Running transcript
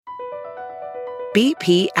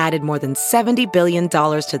BP added more than $70 billion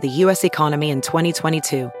to the U.S. economy in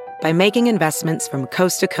 2022 by making investments from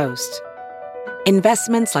coast to coast.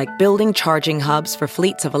 Investments like building charging hubs for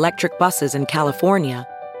fleets of electric buses in California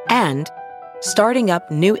and starting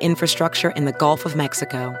up new infrastructure in the Gulf of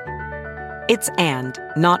Mexico. It's and,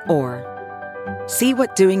 not or. See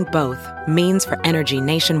what doing both means for energy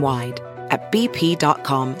nationwide at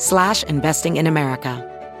bp.com/investing in America.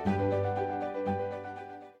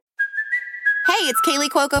 Hey, it's Kaylee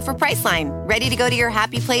Cuoco for Priceline. Ready to go to your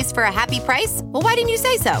happy place for a happy price? Well, why didn't you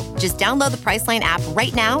say so? Just download the Priceline app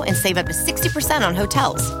right now and save up to 60% on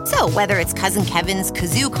hotels. So whether it's Cousin Kevin's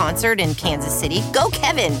Kazoo Concert in Kansas City, go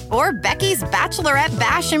Kevin, or Becky's Bachelorette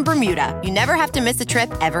Bash in Bermuda, you never have to miss a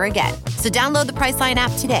trip ever again. So download the Priceline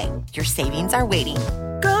app today. Your savings are waiting.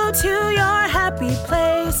 Go to your happy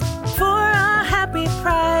place for a happy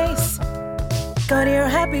price. Go to your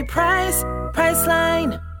happy price,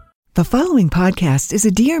 Priceline. The following podcast is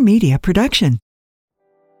a Dear Media production.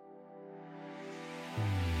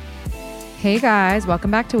 Hey guys, welcome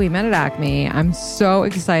back to We Met at Acme. I'm so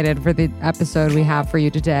excited for the episode we have for you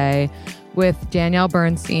today with Danielle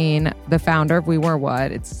Bernstein, the founder of We Were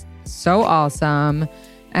What. It's so awesome.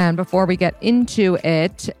 And before we get into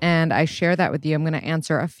it, and I share that with you, I'm going to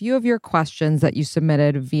answer a few of your questions that you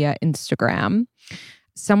submitted via Instagram.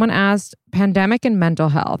 Someone asked, pandemic and mental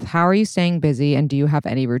health, how are you staying busy and do you have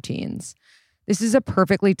any routines? This is a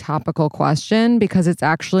perfectly topical question because it's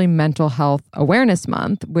actually Mental Health Awareness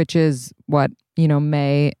Month, which is what,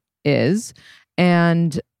 May is.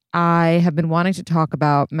 And I have been wanting to talk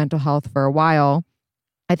about mental health for a while.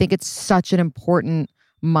 I think it's such an important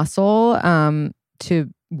muscle to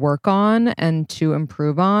work on and to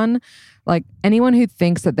improve on. Like anyone who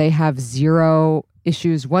thinks that they have zero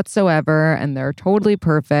issues whatsoever and they're totally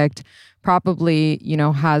perfect probably,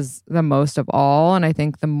 has the most of all. And I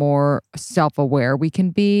think the more self-aware we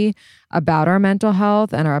can be about our mental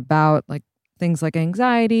health and about like things like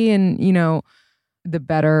anxiety and, the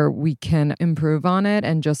better we can improve on it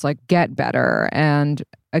and just like get better. And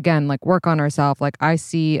again, like work on ourselves. Like I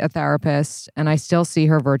see a therapist and I still see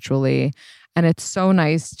her virtually. And it's so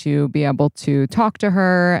nice to be able to talk to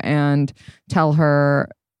her and tell her,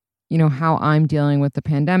 how I'm dealing with the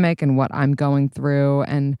pandemic and what I'm going through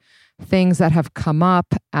and things that have come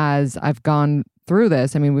up as I've gone through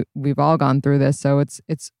this. I mean, we've all gone through this. So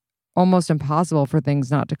it's almost impossible for things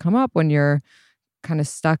not to come up when you're kind of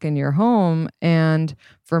stuck in your home. And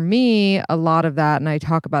for me, a lot of that, and I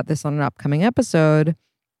talk about this on an upcoming episode,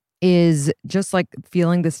 is just like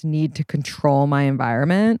feeling this need to control my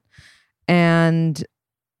environment. And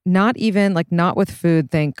not even like not with food,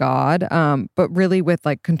 thank God, but really with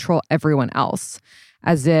like control everyone else,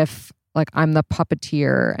 as if like I'm the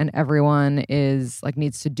puppeteer and everyone is like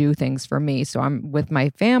needs to do things for me. So I'm with my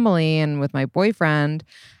family and with my boyfriend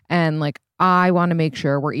and like I want to make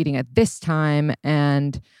sure we're eating at this time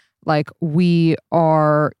and like we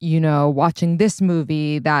are, watching this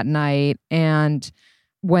movie that night and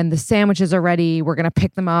when the sandwiches are ready, we're going to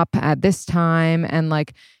pick them up at this time and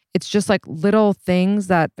like it's just like little things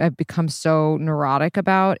that I've become so neurotic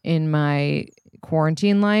about in my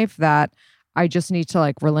quarantine life that I just need to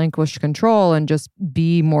like relinquish control and just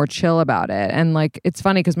be more chill about it. And like, it's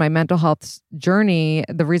funny because my mental health journey,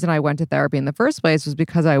 the reason I went to therapy in the first place was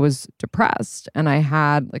because I was depressed and I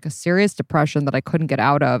had like a serious depression that I couldn't get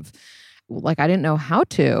out of. Like I didn't know how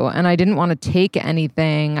to, and I didn't want to take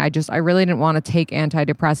anything. I really didn't want to take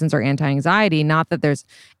antidepressants or anti-anxiety. Not that there's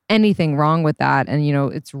anything wrong with that. And,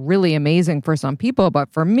 it's really amazing for some people.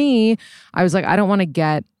 But for me, I was like, I don't want to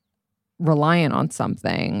get reliant on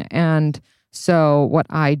something. And so what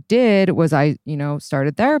I did was I,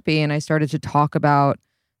 started therapy and I started to talk about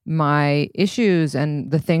my issues and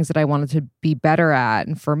the things that I wanted to be better at.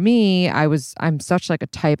 And for me, I'm such like a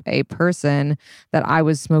type A person that I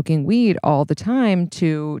was smoking weed all the time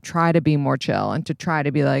to try to be more chill and to try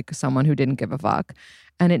to be like someone who didn't give a fuck.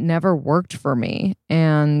 And it never worked for me.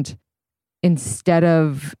 And instead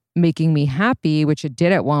of making me happy, which it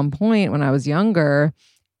did at one point when I was younger,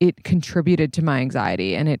 it contributed to my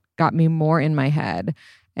anxiety and it got me more in my head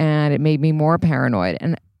and it made me more paranoid.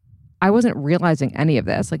 And I wasn't realizing any of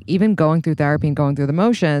this. Like even going through therapy and going through the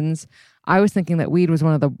motions, I was thinking that weed was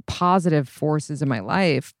one of the positive forces in my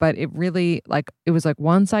life. But it really it was like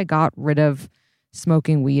once I got rid of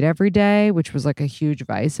smoking weed every day, which was like a huge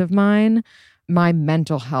vice of mine, my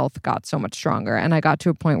mental health got so much stronger. And I got to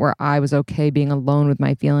a point where I was okay being alone with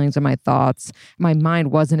my feelings and my thoughts. My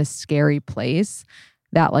mind wasn't a scary place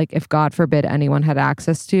that like if God forbid anyone had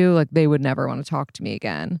access to, like they would never want to talk to me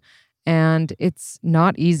again. And it's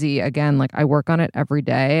not easy. Again, like I work on it every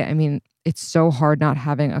day. I mean, it's so hard not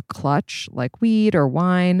having a clutch like weed or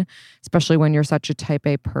wine, especially when you're such a type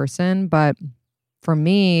A person. But for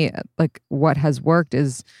me, like what has worked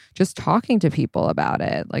is just talking to people about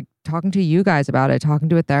it, like talking to you guys about it, talking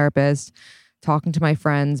to a therapist, talking to my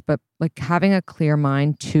friends, but like having a clear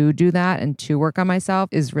mind to do that and to work on myself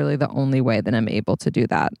is really the only way that I'm able to do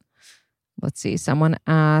that. Let's see. Someone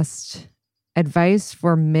asked advice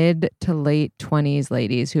for mid to late 20s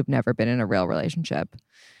ladies who've never been in a real relationship.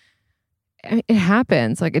 I mean, it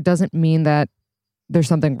happens. Like, it doesn't mean that there's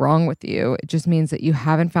something wrong with you. It just means that you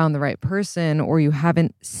haven't found the right person, or you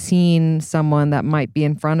haven't seen someone that might be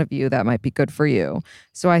in front of you that might be good for you.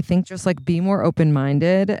 So I think just like be more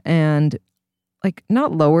open-minded and like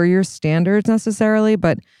not lower your standards necessarily,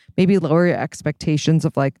 but maybe lower your expectations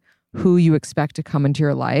of like who you expect to come into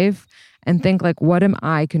your life, and think like, what am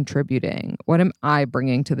I contributing? What am I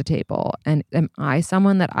bringing to the table? And am I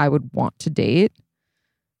someone that I would want to date?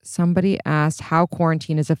 Somebody asked how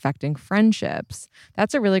quarantine is affecting friendships.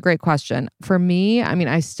 That's a really great question. For me, I mean,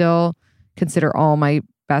 I still consider all my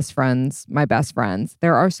best friends my best friends.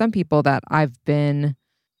 There are some people that I've been,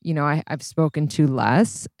 I've spoken to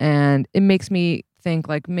less, and it makes me think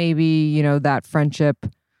like maybe, that friendship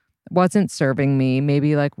wasn't serving me.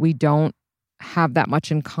 Maybe like we don't have that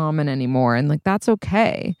much in common anymore, and like that's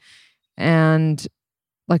okay. And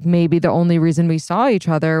like maybe the only reason we saw each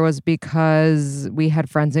other was because we had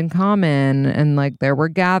friends in common, and like there were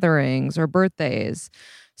gatherings or birthdays.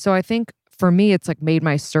 So I think for me, it's like made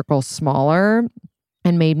my circle smaller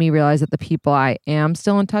and made me realize that the people I am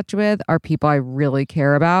still in touch with are people I really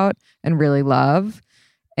care about and really love.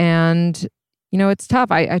 And, it's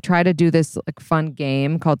tough. I try to do this like fun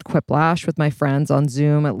game called Quiplash with my friends on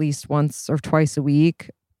Zoom at least once or twice a week,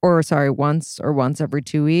 once every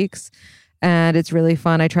 2 weeks. And it's really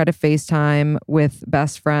fun. I try to FaceTime with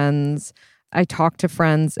best friends. I talk to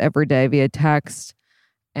friends every day via text.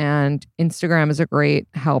 And Instagram is a great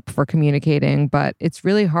help for communicating, but it's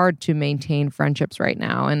really hard to maintain friendships right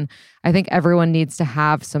now. And I think everyone needs to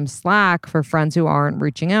have some slack for friends who aren't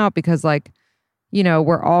reaching out, because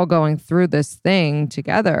we're all going through this thing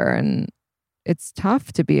together, and it's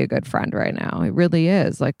tough to be a good friend right now. It really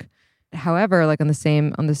is. However, like on the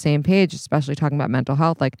same page, especially talking about mental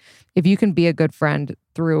health, like if you can be a good friend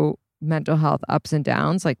through mental health ups and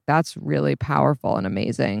downs, like that's really powerful and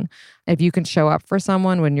amazing. If you can show up for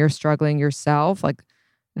someone when you're struggling yourself, like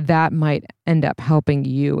that might end up helping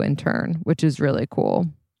you in turn, which is really cool.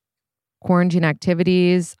 Quarantine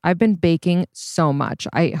activities. I've been baking so much.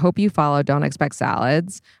 I hope you follow Don't Expect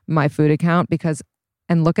Salads, my food account,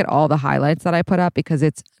 and look at all the highlights that I put up, because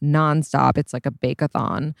it's nonstop. It's like a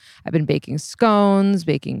bake-a-thon. I've been baking scones,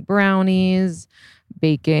 baking brownies,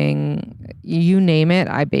 baking, you name it,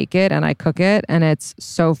 I bake it and I cook it, and it's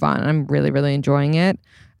so fun. I'm really, really enjoying it.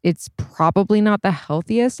 It's probably not the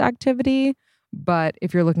healthiest activity, but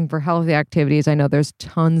if you're looking for healthy activities, I know there's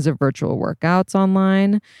tons of virtual workouts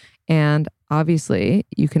online, and obviously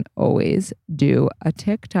you can always do a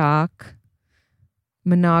TikTok.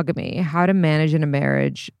 Monogamy, how to manage in a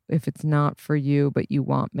marriage if it's not for you, but you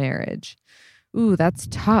want marriage. Ooh, that's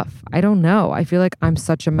tough. I don't know. I feel like I'm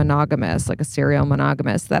such a monogamous, like a serial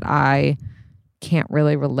monogamous, that I can't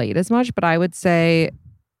really relate as much. But I would say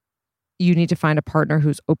you need to find a partner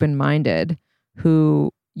who's open-minded,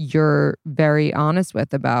 who you're very honest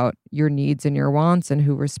with about your needs and your wants, and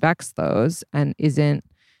who respects those and isn't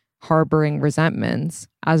harboring resentments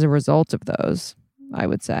as a result of those, I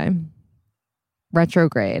would say.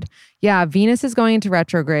 Retrograde. Yeah, Venus is going into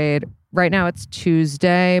retrograde. Right now it's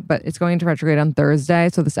Tuesday, but it's going into retrograde on Thursday.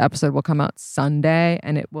 So this episode will come out Sunday,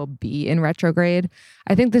 and it will be in retrograde.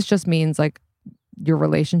 I think this just means like your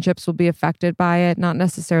relationships will be affected by it, not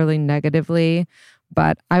necessarily negatively,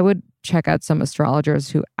 but I would check out some astrologers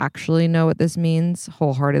who actually know what this means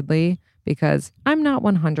wholeheartedly, because I'm not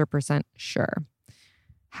 100% sure.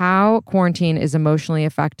 How quarantine is emotionally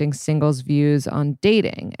affecting singles' views on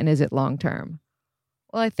dating, and is it long-term?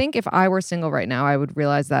 Well, I think if I were single right now, I would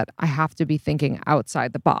realize that I have to be thinking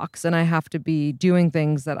outside the box, and I have to be doing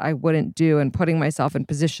things that I wouldn't do and putting myself in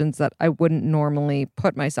positions that I wouldn't normally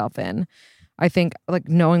put myself in. I think like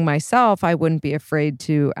knowing myself, I wouldn't be afraid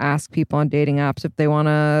to ask people on dating apps if they want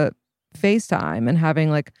to FaceTime, and having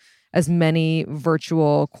like as many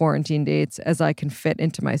virtual quarantine dates as I can fit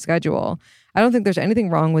into my schedule. I don't think there's anything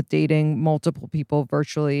wrong with dating multiple people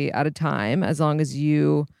virtually at a time, as long as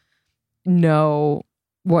you know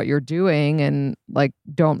what you're doing and like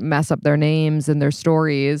don't mess up their names and their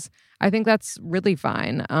stories. I think that's really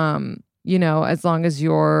fine. As long as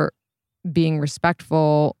you're being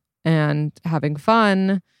respectful and having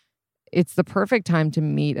fun, it's the perfect time to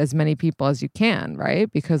meet as many people as you can,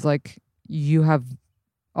 right? Because like you have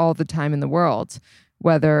all the time in the world,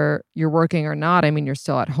 whether you're working or not. I mean, you're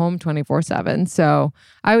still at home 24/7. So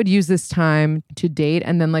I would use this time to date.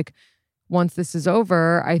 And then like, once this is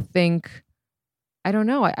over, I don't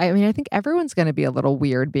know. I mean, I think everyone's going to be a little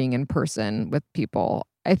weird being in person with people.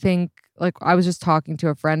 I think like I was just talking to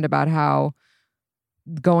a friend about how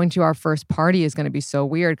going to our first party is going to be so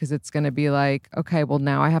weird because it's going to be like, okay, well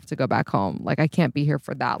now I have to go back home. Like I can't be here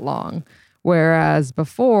for that long. Whereas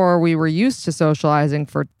before we were used to socializing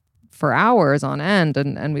for hours on end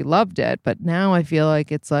and we loved it. But now I feel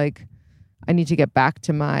like it's like I need to get back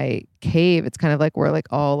to my cave. It's kind of like we're like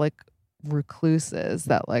all like recluses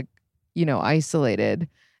that like, you know, isolated,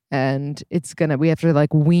 and we have to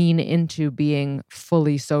like wean into being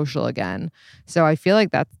fully social again. So I feel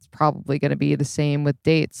like that's probably going to be the same with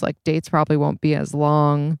dates. Like dates probably won't be as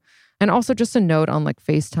long. And also just a note on like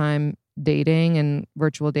FaceTime dating and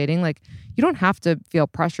virtual dating, like you don't have to feel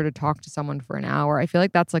pressure to talk to someone for an hour. I feel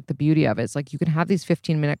like that's like the beauty of it. It's like you can have these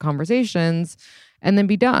 15-minute conversations and then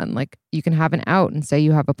be done. Like you can have an out and say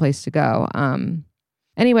you have a place to go.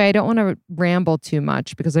 Anyway, I don't want to ramble too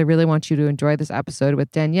much because I really want you to enjoy this episode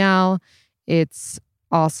with Danielle. It's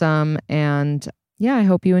awesome. And yeah, I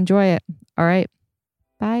hope you enjoy it. All right.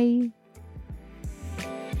 Bye.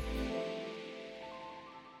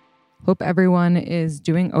 Hope everyone is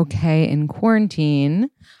doing okay in quarantine.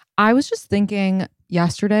 I was just thinking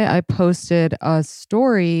yesterday, I posted a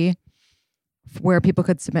story where people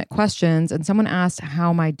could submit questions and someone asked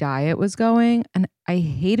how my diet was going. And I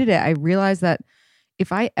hated it. I realized that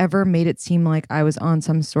if I ever made it seem like I was on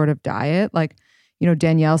some sort of diet, like, you know,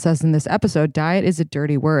 Danielle says in this episode, diet is a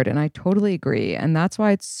dirty word. And I totally agree. And that's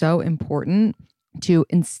why it's so important to,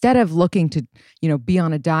 instead of looking to, you know, be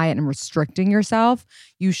on a diet and restricting yourself,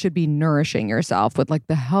 you should be nourishing yourself with like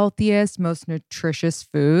the healthiest, most nutritious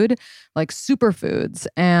food, like superfoods.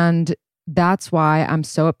 And that's why I'm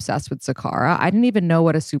so obsessed with Sakara. I didn't even know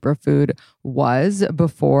what a superfood was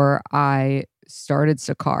before I started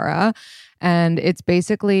Sakara. And it's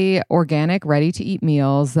basically organic, ready-to-eat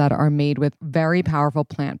meals that are made with very powerful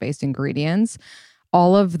plant-based ingredients.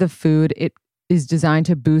 All of the food, it is designed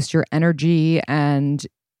to boost your energy and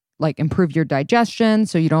like improve your digestion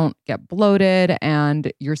so you don't get bloated,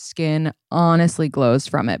 and your skin honestly glows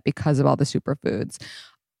from it because of all the superfoods.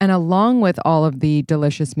 And along with all of the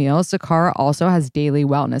delicious meals, Sakara also has daily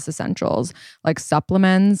wellness essentials like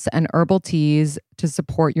supplements and herbal teas to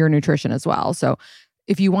support your nutrition as well. So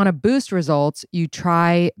if you want to boost results, you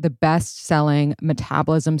try the best-selling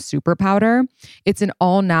Metabolism Super Powder. It's an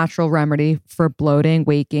all-natural remedy for bloating,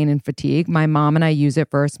 weight gain, and fatigue. My mom and I use it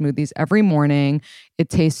for our smoothies every morning. It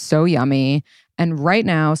tastes so yummy. And right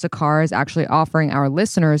now, Sakara is actually offering our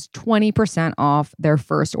listeners 20% off their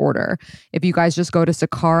first order. If you guys just go to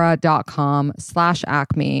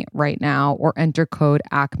sakara.com/acme right now or enter code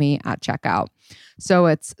ACME at checkout. So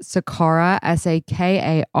it's Sakara,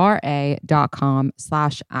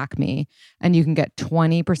 SAKARA.com/acme. And you can get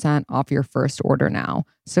 20% off your first order now.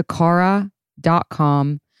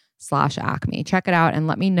 Sakara.com/acme. Check it out and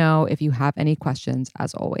let me know if you have any questions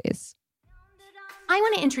as always. I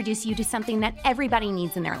want to introduce you to something that everybody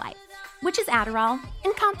needs in their life, which is Adderall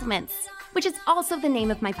and compliments, which is also the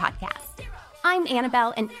name of my podcast. I'm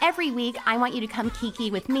Annabelle, and every week I want you to come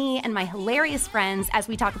kiki with me and my hilarious friends as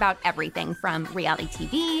we talk about everything from reality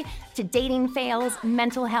TV to dating fails,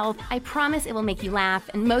 mental health. I promise it will make you laugh,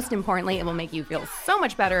 and most importantly, it will make you feel so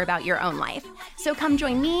much better about your own life. So come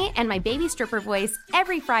join me and my baby stripper voice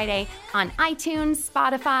every Friday on iTunes,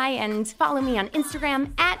 Spotify, and follow me on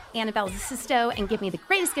Instagram at Annabelle Zasisto and give me the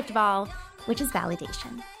greatest gift of all, which is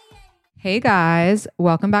validation. Hey guys,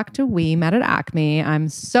 welcome back to We Met at Acme. I'm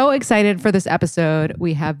so excited for this episode.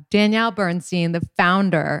 We have Danielle Bernstein, the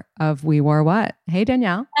founder of We Wore What. Hey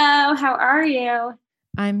Danielle. Hello, how are you?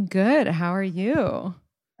 I'm good. How are you?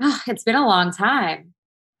 Oh, it's been a long time.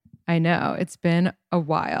 I know, it's been a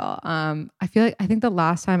while. I think the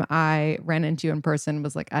last time I ran into you in person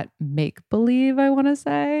was like at Make Believe, I want to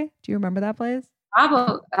say. Do you remember that place?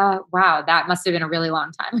 Probably. Wow, that must have been a really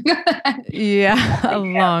long time ago. Yeah, a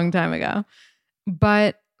long time ago.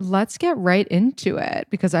 But let's get right into it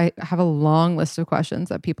because I have a long list of questions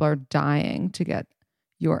that people are dying to get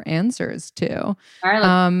your answers to. All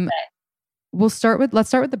right, let's start with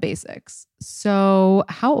the basics. So,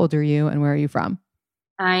 how old are you and where are you from?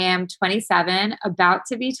 I am 27, about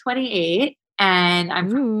to be 28, and I'm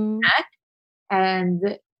from Quebec,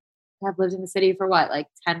 and I've lived in the city for what, like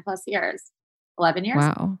 10 plus years. 11 years.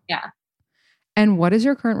 Wow. Yeah. And what is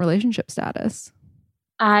your current relationship status?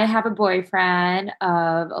 I have a boyfriend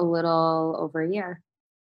of a little over a year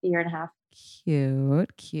and a half.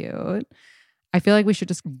 Cute. I feel like we should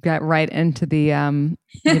just get right into the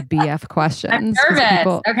BF questions. I'm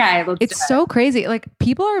nervous. Okay, it's so crazy. Like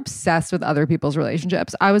people are obsessed with other people's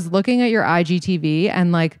relationships. I was looking at your IGTV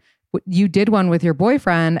and like you did one with your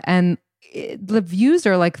boyfriend and the views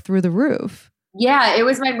are like through the roof. Yeah, it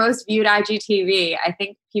was my most viewed IGTV. I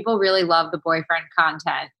think people really love the boyfriend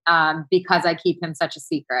content because I keep him such a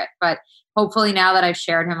secret. But hopefully now that I've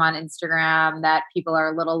shared him on Instagram that people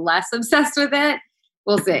are a little less obsessed with it.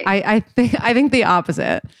 We'll see. I think the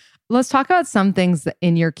opposite. Let's talk about some things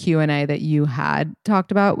in your Q&A that you had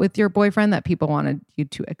talked about with your boyfriend that people wanted you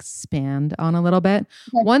to expand on a little bit.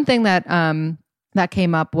 Okay. One thing that that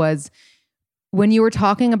came up was when you were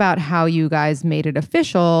talking about how you guys made it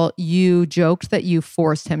official, you joked that you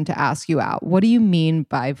forced him to ask you out. What do you mean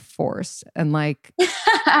by force? And like,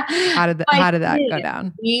 how did that go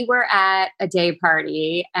down? We were at a day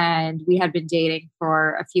party and we had been dating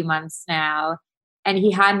for a few months now. And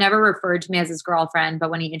he had never referred to me as his girlfriend,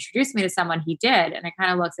 but when he introduced me to someone, he did. And I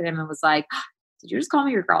kind of looked at him and was like, did you just call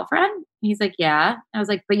me your girlfriend? And he's like, yeah. And I was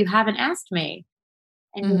like, but you haven't asked me.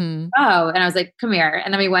 And he was like, oh, and I was like, come here.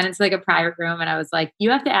 And then we went into like a private room and I was like,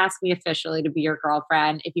 you have to ask me officially to be your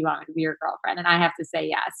girlfriend if you want me to be your girlfriend. And I have to say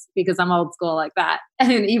yes, because I'm old school like that.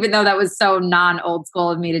 And even though that was so non-old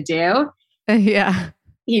school of me to do, yeah,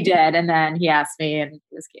 he did. And then he asked me and it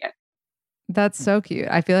was cute. That's so cute.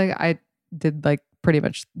 I feel like I did like pretty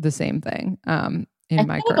much the same thing in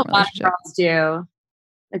my current relationship. A lot of girls do.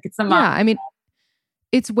 Like it's I mean,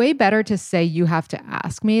 it's way better to say you have to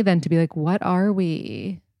ask me than to be like, what are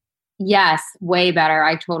we? Yes, way better.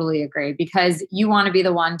 I totally agree because you want to be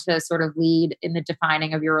the one to sort of lead in the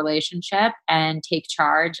defining of your relationship and take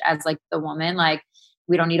charge as like the woman. Like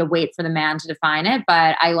we don't need to wait for the man to define it,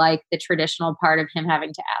 but I like the traditional part of him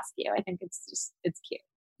having to ask you. I think it's cute.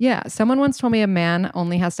 Yeah. Someone once told me a man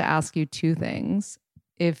only has to ask you two things: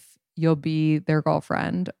 if you'll be their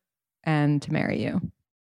girlfriend and to marry you.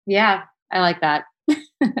 Yeah, I like that.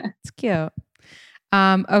 It's cute.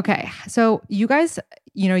 Okay. So you guys,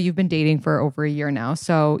 you've been dating for over a year now.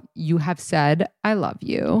 So you have said, I love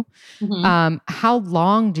you. Mm-hmm. How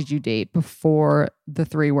long did you date before the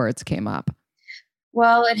 3 words came up?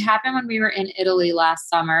 Well, it happened when we were in Italy last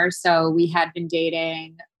summer. So we had been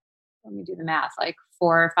dating, let me do the math, like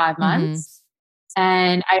 4 or 5 months. Mm-hmm.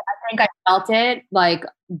 And I think I felt it like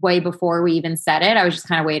way before we even said it. I was just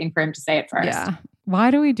kind of waiting for him to say it first. Yeah.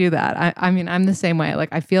 Why do we do that? I mean, I'm the same way. Like,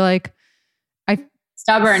 I feel like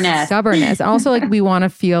Stubbornness. And also like we want to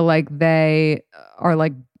feel like they are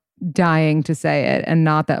like dying to say it and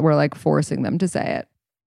not that we're like forcing them to say it.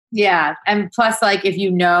 Yeah. And plus like, if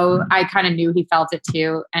I kind of knew he felt it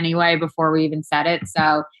too anyway, before we even said it.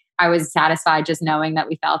 So I was satisfied just knowing that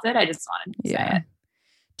we felt it. I just wanted to say it.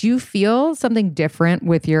 Do you feel something different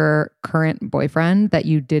with your current boyfriend that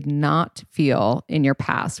you did not feel in your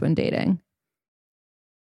past when dating?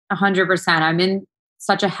 100%. I'm in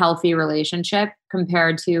such a healthy relationship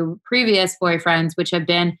compared to previous boyfriends, which have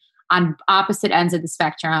been on opposite ends of the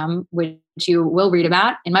spectrum, which you will read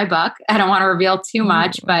about in my book. I don't want to reveal too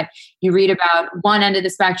much, but you read about one end of the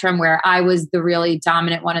spectrum where I was the really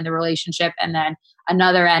dominant one in the relationship, and then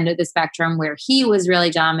another end of the spectrum where he was really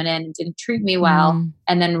dominant and didn't treat me well.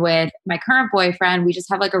 And then with my current boyfriend, we just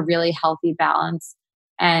have like a really healthy balance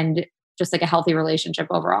and just like a healthy relationship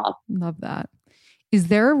overall. Love that. Is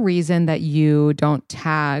there a reason that you don't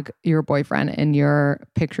tag your boyfriend in your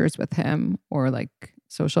pictures with him or like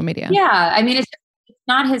social media? Yeah. I mean, it's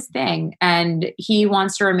not his thing. And he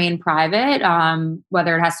wants to remain private,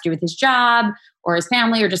 whether it has to do with his job or his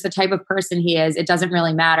family or just the type of person he is. It doesn't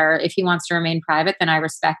really matter. If he wants to remain private, then I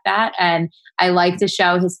respect that. And I like to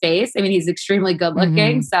show his face. I mean, he's extremely good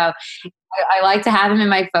looking. So I like to have him in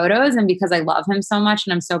my photos, and because I love him so much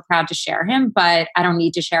and I'm so proud to share him, but I don't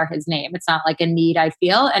need to share his name. It's not like a need I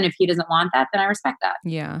feel. And if he doesn't want that, then I respect that.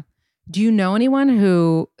 Yeah. Do you know anyone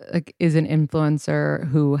who like is an influencer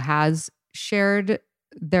who has shared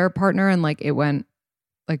their partner and like it went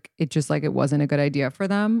like it just like it wasn't a good idea for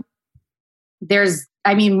them? Most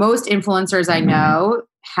influencers I know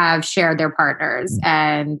have shared their partners,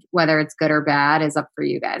 and whether it's good or bad is up for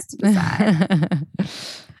you guys to decide.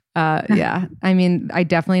 Yeah. I mean, I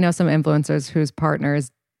definitely know some influencers whose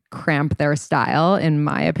partners cramp their style, in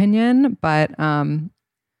my opinion. But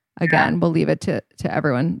again, we'll leave it to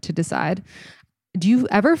everyone to decide. Do you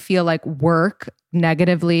ever feel like work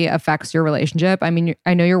negatively affects your relationship? I mean,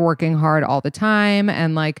 I know you're working hard all the time,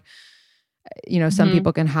 and like, some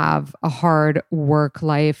people can have a hard work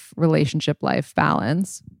life, relationship life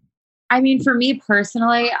balance. I mean, for me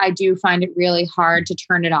personally, I do find it really hard to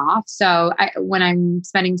turn it off. So when I'm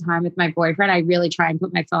spending time with my boyfriend, I really try and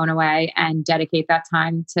put my phone away and dedicate that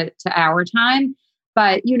time to our time.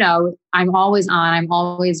 But, I'm always on, I'm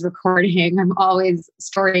always recording, I'm always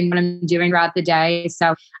storing what I'm doing throughout the day.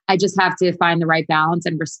 So I just have to find the right balance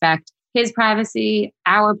and respect his privacy,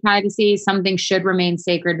 our privacy. Something should remain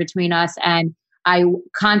sacred between us. And I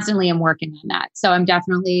constantly am working on that. So I'm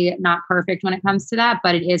definitely not perfect when it comes to that,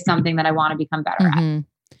 but it is something that I want to become better at.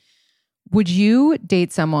 Would you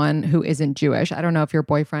date someone who isn't Jewish? I don't know if your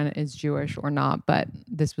boyfriend is Jewish or not, but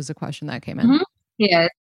this was a question that came in. Yeah.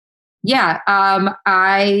 Yeah.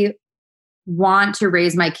 I want to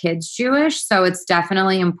raise my kids Jewish, so it's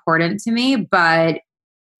definitely important to me, but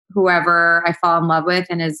whoever I fall in love with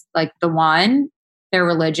and is like the one, their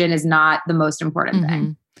religion is not the most important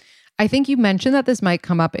thing. I think you mentioned that this might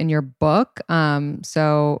come up in your book.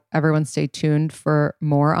 So everyone stay tuned for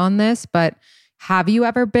more on this. But have you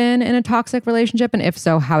ever been in a toxic relationship? And if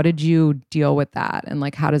so, how did you deal with that? And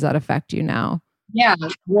like, how does that affect you now? Yeah.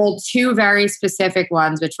 Well, two very specific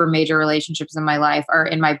ones, which were major relationships in my life, are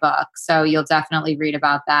in my book. So you'll definitely read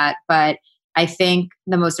about that. But I think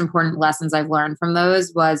the most important lessons I've learned from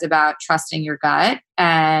those was about trusting your gut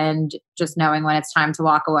and just knowing when it's time to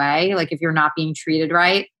walk away. Like if you're not being treated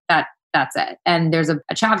right, that's it. And there's a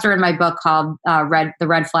chapter in my book called the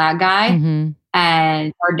Red Flag Guy.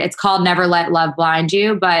 Or it's called Never Let Love Blind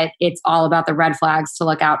You, but it's all about the red flags to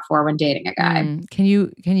look out for when dating a guy. Can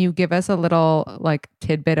you give us a little like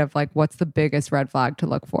tidbit of like what's the biggest red flag to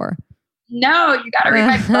look for? No, you got to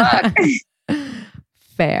read my book.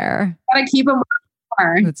 Fair. Got to keep them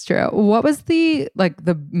warm. That's true. What was the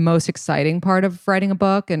most exciting part of writing a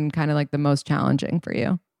book and kind of like the most challenging for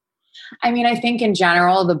you? I mean, I think in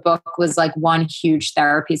general, the book was like one huge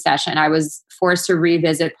therapy session. I was forced to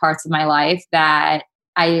revisit parts of my life that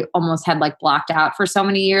I almost had like blocked out for so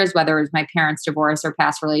many years, whether it was my parents' divorce or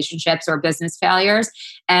past relationships or business failures.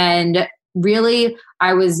 And really,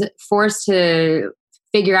 I was forced to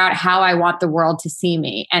figure out how I want the world to see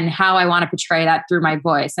me and how I want to portray that through my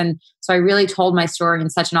voice. And so I really told my story in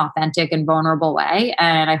such an authentic and vulnerable way.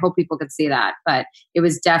 And I hope people could see that. But it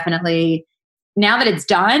was definitely, now that it's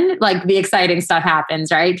done, like the exciting stuff happens,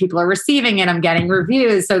 right? People are receiving it. I'm getting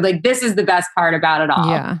reviews. So like, this is the best part about it all.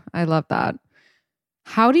 Yeah, I love that.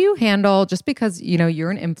 How do you handle, just because, you're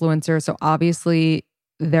an influencer, so obviously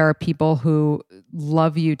there are people who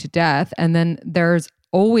love you to death. And then there's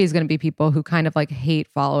always going to be people who kind of like hate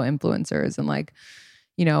follow influencers. And like,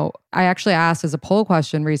 I actually asked as a poll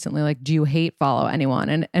question recently, like, do you hate follow anyone?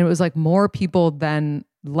 And it was like more people than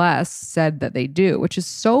less said that they do, which is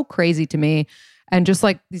so crazy to me. And just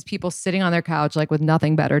like these people sitting on their couch, like with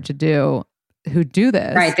nothing better to do, who do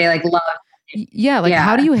this. Right. They like love. Yeah. Like,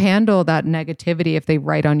 how do you handle that negativity if they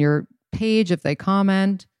write on your page, if they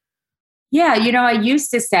comment? Yeah. I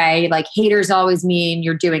used to say like haters always mean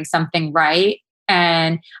you're doing something right.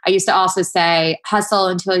 And I used to also say, hustle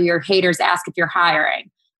until your haters ask if you're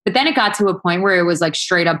hiring. But then it got to a point where it was like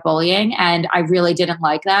straight up bullying. And I really didn't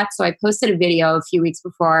like that. So I posted a video a few weeks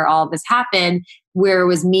before all of this happened, where it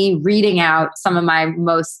was me reading out some of my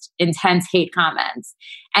most intense hate comments.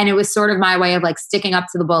 And it was sort of my way of like sticking up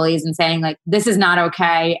to the bullies and saying like, this is not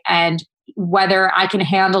okay. And whether I can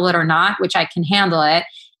handle it or not, which I can handle it,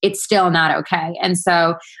 it's still not okay. And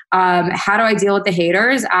so how do I deal with the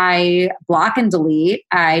haters? I block and delete.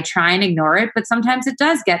 I try and ignore it, but sometimes it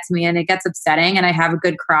does get to me and it gets upsetting and I have a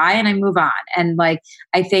good cry and I move on. And like,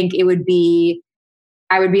 I think I would be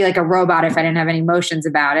like a robot if I didn't have any emotions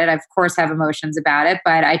about it. I of course have emotions about it,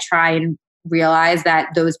 but I try and realize that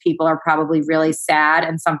those people are probably really sad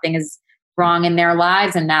and something is wrong in their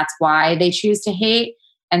lives. And that's why they choose to hate.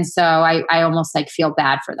 And so I almost like feel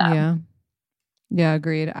bad for them. Yeah. Yeah,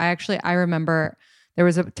 agreed. I remember there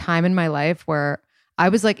was a time in my life where I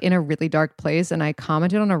was like in a really dark place and I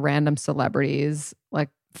commented on a random celebrity's like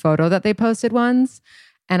photo that they posted once.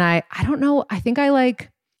 And I don't know, I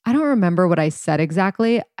don't remember what I said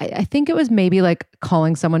exactly. I think it was maybe like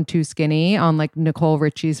calling someone too skinny on like Nicole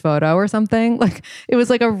Richie's photo or something. Like it was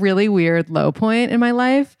like a really weird low point in my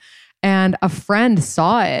life. And a friend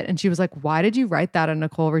saw it and she was like, why did you write that on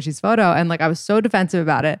Nicole Richie's photo? And like, I was so defensive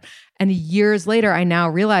about it. And years later, I now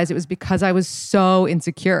realize it was because I was so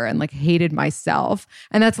insecure and like hated myself.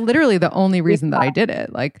 And that's literally the only reason that I did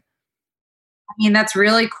it. Like, I mean, that's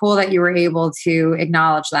really cool that you were able to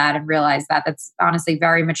acknowledge that and realize that. That's honestly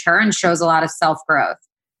very mature and shows a lot of self-growth.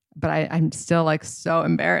 But I'm still like so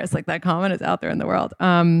embarrassed. Like that comment is out there in the world.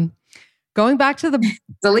 Going back to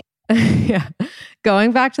the yeah.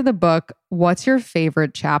 Going back to the book, what's your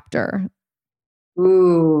favorite chapter?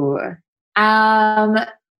 Ooh.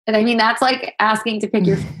 I mean, that's like asking to pick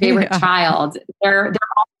your favorite child. They're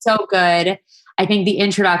all so good. I think the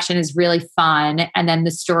introduction is really fun. And then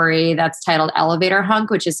the story that's titled Elevator Hunk,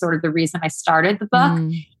 which is sort of the reason I started the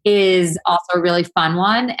book, is also a really fun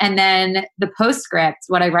one. And then the postscript,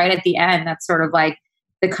 what I write at the end, that's sort of like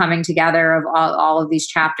the coming together of all of these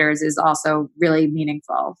chapters, is also really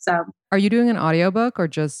meaningful. So are you doing an audiobook or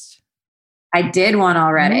just? I did one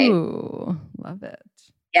already. Ooh, love it.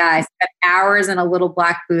 Yeah, I spent hours in a little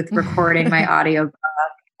black booth recording my audiobook,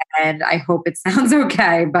 and I hope it sounds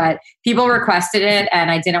okay. But people requested it,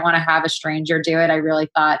 and I didn't want to have a stranger do it. I really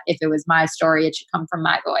thought if it was my story, it should come from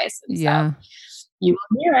my voice. And so you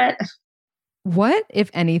will hear it. What, if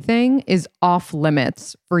anything, is off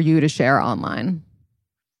limits for you to share online?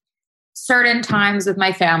 Certain times with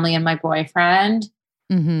my family and my boyfriend,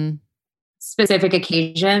 specific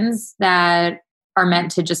occasions that are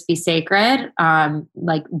meant to just be sacred,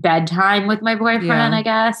 like bedtime with my boyfriend, I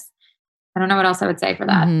guess. I don't know what else I would say for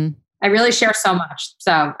that. I really share so much,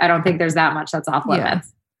 so I don't think there's that much that's off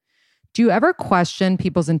limits. Do you ever question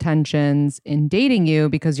people's intentions in dating you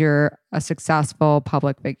because you're a successful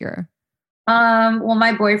public figure? Well,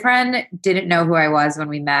 my boyfriend didn't know who I was when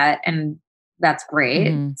we met, and that's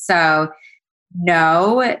great. So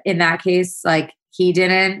no, in that case, like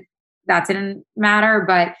that didn't matter,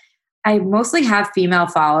 but I mostly have female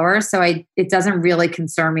followers, so it doesn't really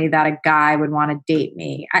concern me that a guy would want to date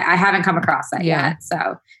me. I haven't come across that yet, so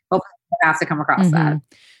hopefully I have to come across that.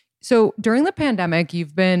 So during the pandemic,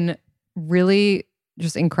 you've been really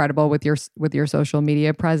just incredible with your social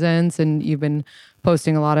media presence, and you've been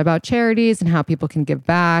posting a lot about charities and how people can give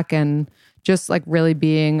back, and just like really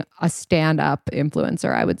being a stand-up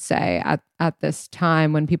influencer, I would say, at this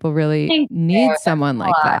time when people really need someone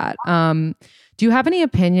like that. Do you have any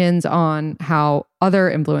opinions on how other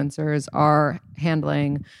influencers are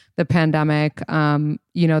handling the pandemic?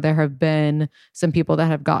 There have been some people that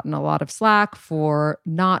have gotten a lot of slack for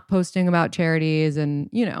not posting about charities, and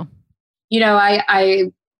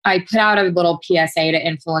I put out a little PSA to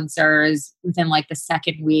influencers within like the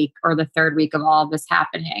second week or the third week of all of this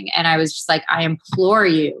happening. And I was just like, I implore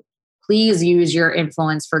you, please use your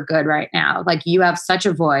influence for good right now. Like, you have such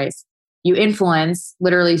a voice. You influence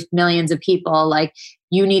literally millions of people. Like,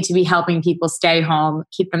 you need to be helping people stay home,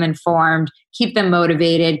 keep them informed, keep them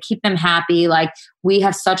motivated, keep them happy. Like, we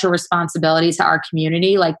have such a responsibility to our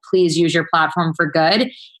community. Like, please use your platform for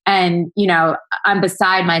good. And, I'm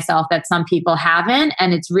beside myself that some people haven't,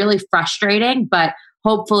 and it's really frustrating, but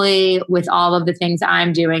hopefully with all of the things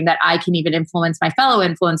I'm doing, that I can even influence my fellow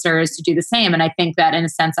influencers to do the same. And I think that in a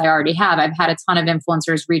sense I already have. I've had a ton of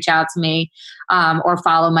influencers reach out to me or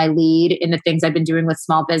follow my lead in the things I've been doing with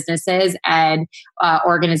small businesses and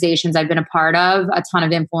organizations I've been a part of. A ton of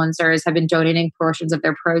influencers have been donating portions of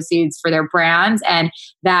their proceeds for their brands. And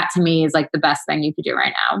that to me is like the best thing you could do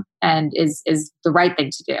right now, and is the right thing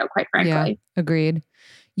to do, quite frankly. Yeah, agreed.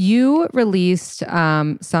 You released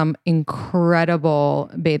some incredible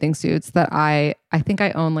bathing suits that I think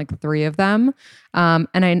I own like 3 of them. And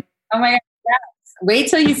I oh my God, yes. Wait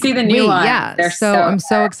till you see the new one. Yeah, I'm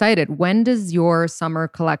so excited. When does your summer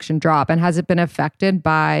collection drop? And has it been affected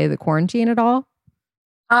by the quarantine at all?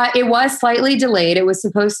 It was slightly delayed. It was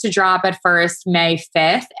supposed to drop at first May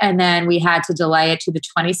 5th, and then we had to delay it to the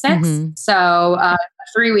 26th. So a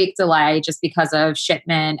 3-week delay just because of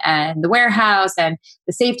shipment and the warehouse and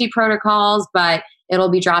the safety protocols, but it'll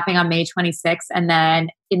be dropping on May 26th. And then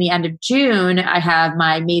in the end of June, I have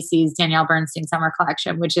my Macy's Danielle Bernstein summer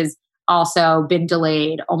collection, which has also been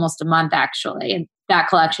delayed almost a month actually. And that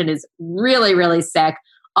collection is really, really sick.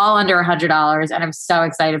 All under $100. And I'm so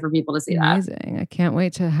excited for people to see that. Amazing. I can't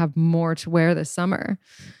wait to have more to wear this summer.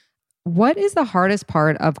 What is the hardest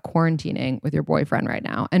part of quarantining with your boyfriend right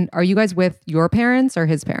now? And are you guys with your parents or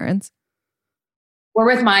his parents? We're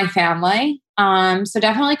with my family. So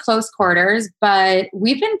definitely close quarters, but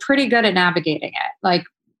we've been pretty good at navigating it. Like,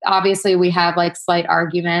 obviously we have like slight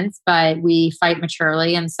arguments, but we fight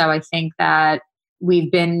maturely. And so I think that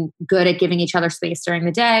we've been good at giving each other space during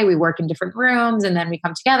the day. We work in different rooms, and then we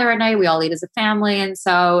come together at night. We all eat as a family. And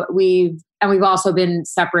so we've also been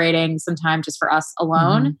separating some time just for us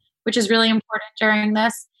alone, which is really important during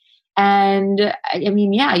this. And I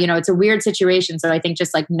mean, yeah, it's a weird situation. So I think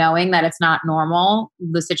just like knowing that it's not normal,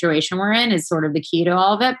 the situation we're in, is sort of the key to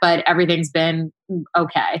all of it, but everything's been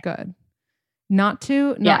okay. Good. Not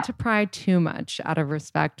to pry too much out of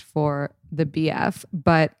respect for the BF,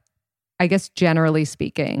 but I guess generally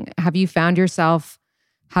speaking, have you found yourself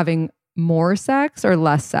having more sex or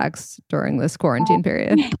less sex during this quarantine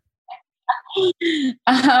period?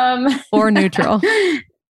 Or neutral?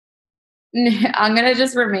 I'm going to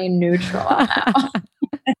just remain neutral on that.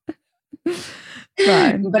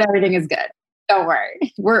 Fine. But everything is good. Don't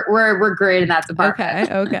worry. We're great in that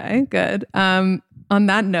department. Okay, good. On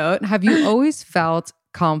that note, have you always felt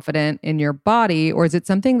confident in your body, or is it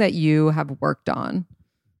something that you have worked on?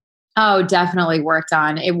 Oh, definitely worked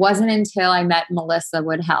on. It wasn't until I met Melissa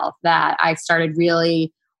Woodhealth that I started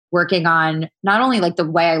really working on not only like the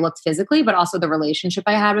way I looked physically, but also the relationship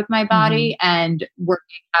I had with my body and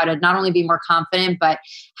working how to not only be more confident, but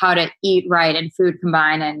how to eat right and food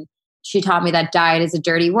combine. And she taught me that diet is a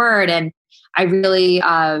dirty word. And I really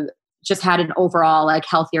just had an overall like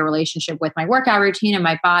healthier relationship with my workout routine and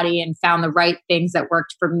my body and found the right things that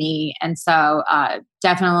worked for me. And so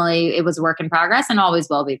definitely it was a work in progress and always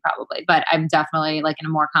will be probably, but I'm definitely like in a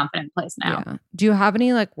more confident place now. Yeah. Do you have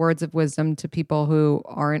any like words of wisdom to people who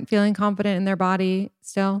aren't feeling confident in their body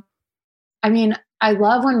still? I mean, I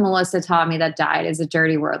love when Melissa taught me that diet is a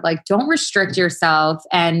dirty word. Like don't restrict yourself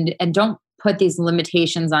and don't put these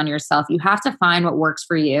limitations on yourself. You have to find what works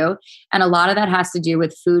for you. And a lot of that has to do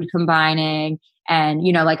with food combining. And,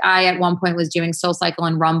 you know, like I at one point was doing SoulCycle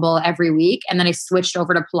and Rumble every week. And then I switched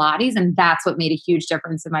over to Pilates and that's what made a huge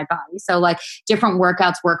difference in my body. So like different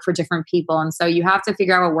workouts work for different people. And so you have to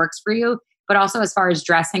figure out what works for you. But also as far as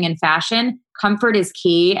dressing and fashion, comfort is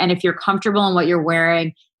key. And if you're comfortable in what you're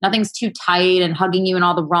wearing, nothing's too tight and hugging you in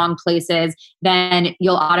all the wrong places, then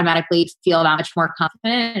you'll automatically feel that much more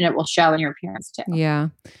confident and it will show in your appearance too. Yeah.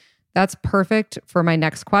 That's perfect for my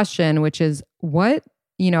next question, which is what,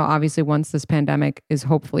 you know, obviously once this pandemic is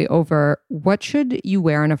hopefully over, what should you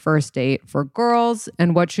wear on a first date for girls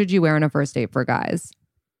and what should you wear on a first date for guys?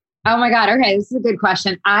 Oh my God. Okay. This is a good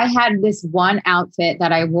question. I had this one outfit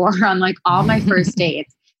that I wore on like all my first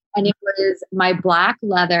dates and it was my black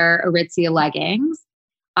leather Aritzia leggings.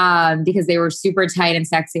 Because they were super tight and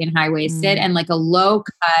sexy and high-waisted and like a low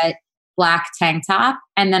cut black tank top.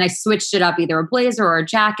 And then I switched it up either a blazer or a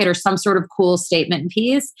jacket or some sort of cool statement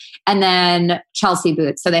piece. And then Chelsea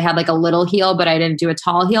boots. So they had like a little heel, but I didn't do a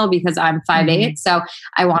tall heel because I'm 5'8". So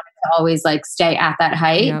I wanted to always like stay at that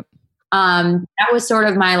height. Yep. That was sort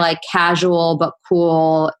of my like casual but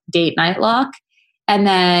cool date night look. And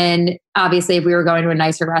then obviously if we were going to a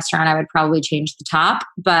nicer restaurant, I would probably change the top,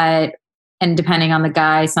 and depending on the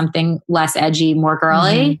guy, something less edgy, more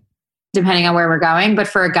girly, depending on where we're going. But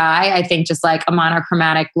for a guy, I think just like a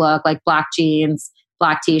monochromatic look, like black jeans,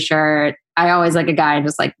 black t-shirt. I always like a guy in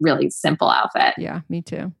just like really simple outfit. Yeah, me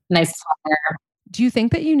too. Nice sweater. Do you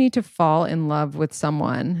think that you need to fall in love with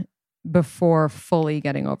someone before fully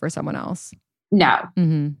getting over someone else? No.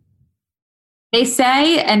 They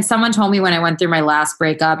say, and someone told me when I went through my last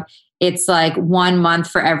breakup, it's like 1 month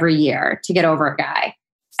for every year to get over a guy.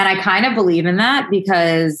 And I kind of believe in that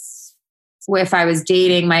because if I was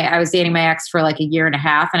dating my ex for like a year and a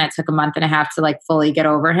half and it took a month and a half to like fully get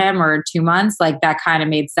over him or 2 months, like that kind of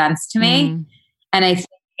made sense to me. And I think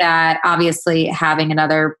that obviously having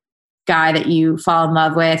another guy that you fall in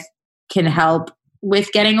love with can help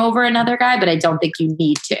with getting over another guy, but I don't think you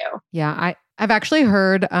need to. Yeah. I've actually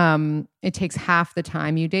heard it takes half the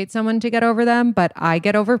time you date someone to get over them, but I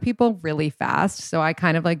get over people really fast. So I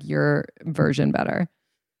kind of like your version better.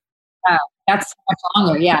 Oh, that's much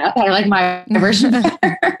longer. Yeah. I like my version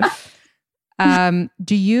better.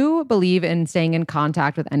 Do you believe in staying in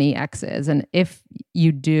contact with any exes? And if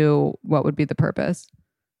you do, what would be the purpose?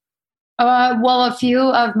 Well, a few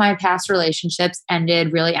of my past relationships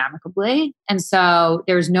ended really amicably. And so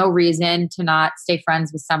there's no reason to not stay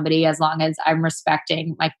friends with somebody as long as I'm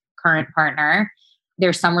respecting my current partner.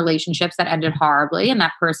 There's some relationships that ended horribly and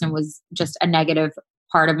that person was just a negative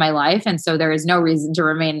part of my life. And so there is no reason to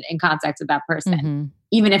remain in contact with that person,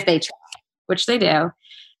 even if they try, which they do.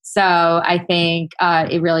 So I think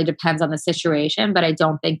it really depends on the situation, but I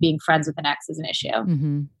don't think being friends with an ex is an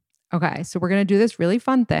issue. Okay. So we're going to do this really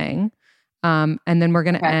fun thing. And then we're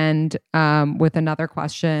going to end with another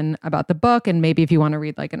question about the book. And maybe if you want to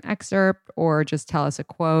read like an excerpt or just tell us a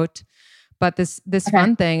quote. But this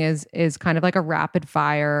fun thing is kind of like a rapid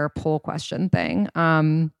fire poll question thing.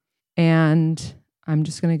 And I'm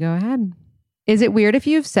just going to go ahead. Is it weird if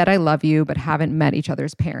you've said I love you but haven't met each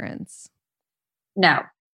other's parents? No.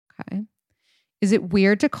 Okay. Is it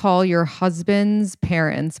weird to call your husband's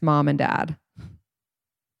parents mom and dad?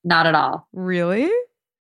 Not at all. Really?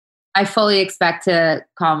 I fully expect to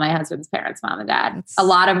call my husband's parents mom and dad. A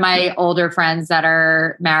lot of my older friends that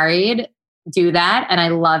are married do that and I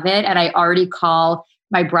love it. And I already call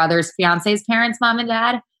my brother's fiance's parents mom and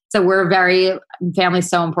dad. So family's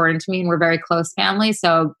so important to me and we're very close family.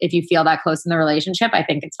 So if you feel that close in the relationship, I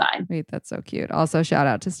think it's fine. Wait, that's so cute. Also shout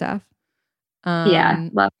out to Steph. Yeah.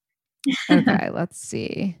 Love. Okay, let's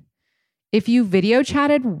see. If you video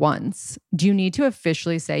chatted once, do you need to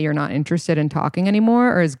officially say you're not interested in talking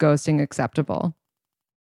anymore, or is ghosting acceptable?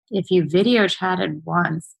 If you video chatted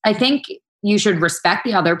once, I think you should respect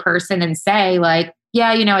the other person and say like,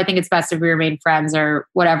 yeah, I think it's best if we remain friends or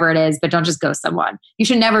whatever it is, but don't just ghost someone. You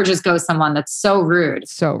should never just ghost someone. That's so rude.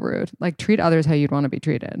 So rude. Like treat others how you'd want to be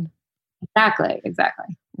treated. Exactly.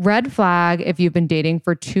 Red flag if you've been dating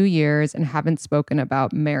for 2 years and haven't spoken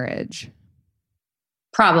about marriage.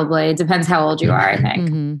 Probably. It depends how old you are, I think.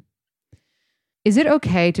 Mm-hmm. Is it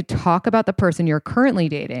okay to talk about the person you're currently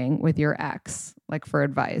dating with your ex, like for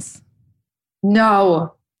advice?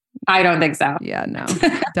 No, I don't think so. Yeah, no,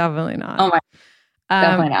 definitely not. Oh my,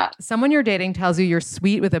 definitely not. Someone you're dating tells you you're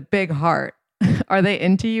sweet with a big heart. Are they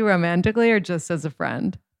into you romantically or just as a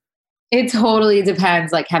friend? It totally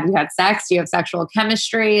depends. Like, have you had sex? Do you have sexual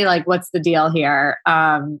chemistry? Like, what's the deal here?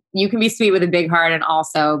 You can be sweet with a big heart and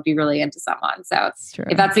also be really into someone. So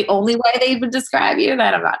if that's the only way they would describe you,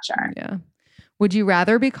 then I'm not sure. Yeah. Would you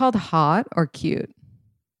rather be called hot or cute?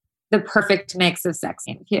 The perfect mix of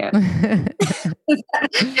sexy and cute.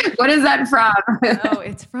 What is that from? Oh,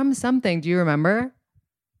 it's from something. Do you remember?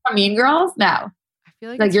 From Mean Girls? No. I feel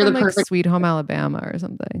like it's you're from the perfect Sweet Home Alabama or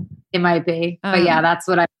something. It might be. But yeah, that's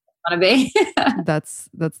what I want to be. That's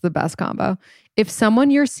the best combo. If someone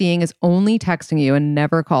you're seeing is only texting you and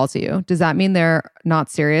never calls you, does that mean they're not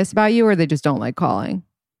serious about you or they just don't like calling?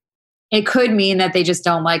 It could mean that they just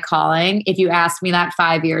don't like calling. If you asked me that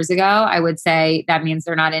 5 years ago, I would say that means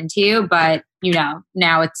they're not into you. But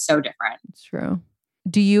now it's so different. It's true.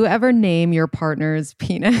 Do you ever name your partner's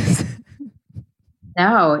penis?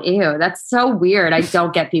 No, ew. That's so weird. I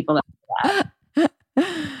don't get people that do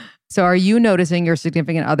that. So are you noticing your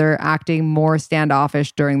significant other acting more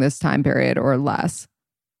standoffish during this time period or less?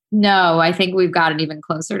 No, I think we've gotten even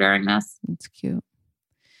closer during this. That's cute.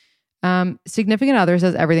 Significant other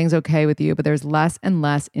says everything's okay with you, but there's less and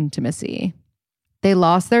less intimacy. They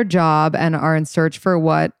lost their job and are in search for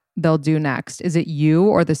what they'll do next. Is it you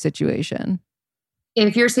or the situation?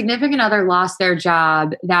 If your significant other lost their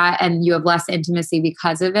job and you have less intimacy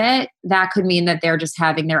because of it, that could mean that they're just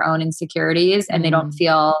having their own insecurities and they don't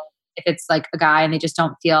feel, if it's like a guy and they just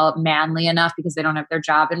don't feel manly enough because they don't have their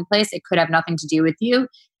job in place, it could have nothing to do with you.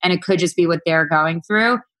 And it could just be what they're going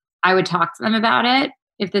through. I would talk to them about it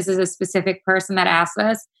if this is a specific person that asks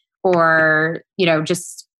us, or,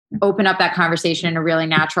 just open up that conversation in a really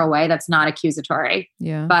natural way that's not accusatory.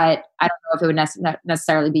 Yeah. But I don't know if it would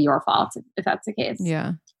necessarily be your fault if that's the case.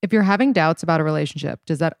 Yeah. If you're having doubts about a relationship,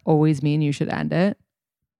 does that always mean you should end it?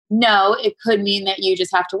 No, it could mean that you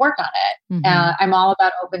just have to work on it. Mm-hmm. I'm all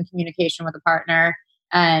about open communication with a partner.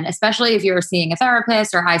 And especially if you're seeing a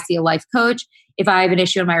therapist or I see a life coach, if I have an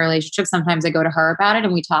issue in my relationship, sometimes I go to her about it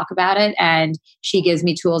and we talk about it and she gives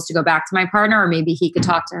me tools to go back to my partner, or maybe he could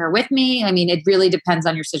talk to her with me. I mean, it really depends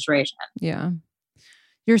on your situation. Yeah.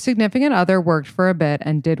 Your significant other worked for a bit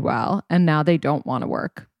and did well, and now they don't want to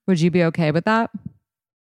work. Would you be okay with that?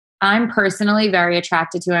 I'm personally very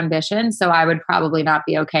attracted to ambition, so I would probably not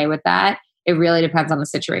be okay with that. It really depends on the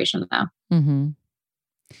situation though. Mm-hmm.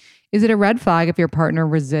 Is it a red flag if your partner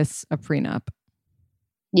resists a prenup?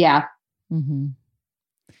 Yeah. Mm-hmm.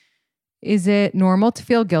 Is it normal to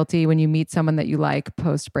feel guilty when you meet someone that you like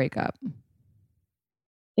post-breakup?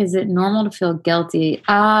 Is it normal to feel guilty?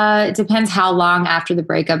 It depends how long after the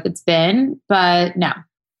breakup it's been, but no.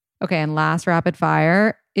 Okay, and last rapid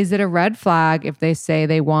fire. Is it a red flag if they say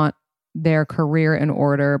they want their career in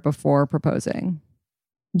order before proposing?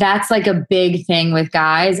 That's like a big thing with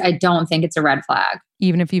guys. I don't think it's a red flag.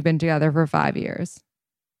 Even if you've been together for 5 years?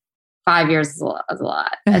 5 years is a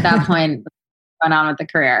lot. At that point, what's going on with the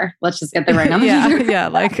career? Let's just get the ring on. Yeah.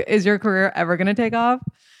 Like, is your career ever going to take off?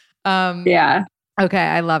 Yeah. Okay,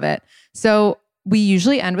 I love it. So we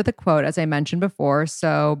usually end with a quote, as I mentioned before.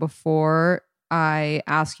 So before I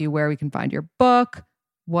ask you where we can find your book,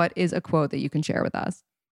 what is a quote that you can share with us?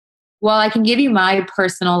 Well, I can give you my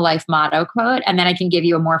personal life motto quote, and then I can give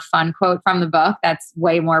you a more fun quote from the book. That's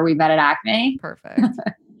way more We Met at Acme. Perfect.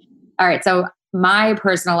 All right. So my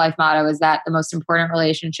personal life motto is that the most important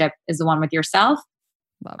relationship is the one with yourself.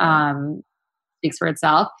 Speaks for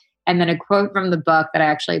itself. And then a quote from the book that I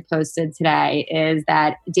actually posted today is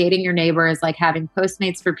that dating your neighbor is like having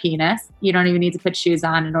Postmates for penis. You don't even need to put shoes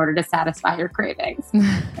on in order to satisfy your cravings.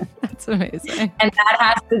 That's amazing. And that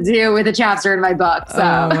has to do with a chapter in my book. So.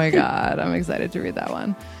 Oh my God. I'm excited to read that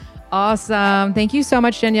one. Awesome. Thank you so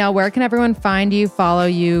much, Danielle. Where can everyone find you, follow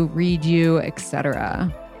you, read you,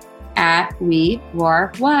 etc.? At We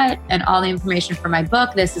Wore What. And all the information for my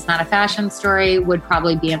book, This Is Not a Fashion Story, would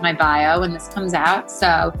probably be in my bio when this comes out.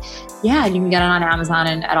 So yeah, you can get it on Amazon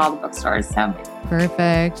and at all the bookstores. So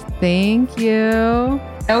Perfect. Thank you.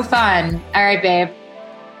 So fun. All right, babe.